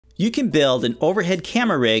You can build an overhead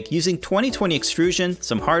camera rig using 2020 extrusion,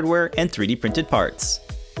 some hardware, and 3D printed parts.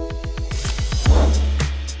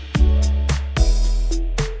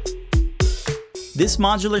 This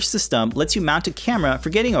modular system lets you mount a camera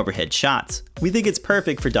for getting overhead shots. We think it's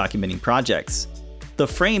perfect for documenting projects. The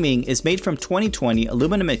framing is made from 2020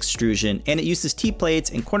 aluminum extrusion, and it uses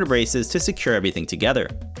T-plates and corner braces to secure everything together.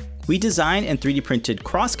 We designed and 3D printed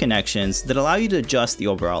cross connections that allow you to adjust the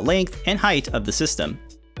overall length and height of the system.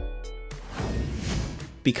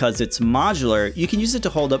 Because it's modular, you can use it to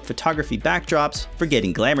hold up photography backdrops for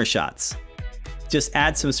getting glamour shots. Just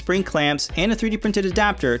add some spring clamps and a 3D printed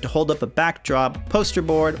adapter to hold up a backdrop, poster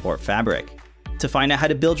board, or fabric. To find out how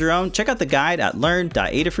to build your own, check out the guide at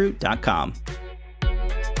learn.adafruit.com.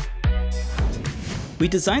 We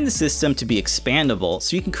designed the system to be expandable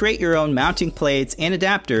so you can create your own mounting plates and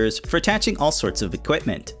adapters for attaching all sorts of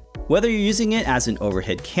equipment. Whether you're using it as an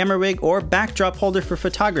overhead camera rig or backdrop holder for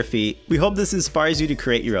photography, we hope this inspires you to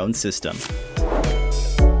create your own system.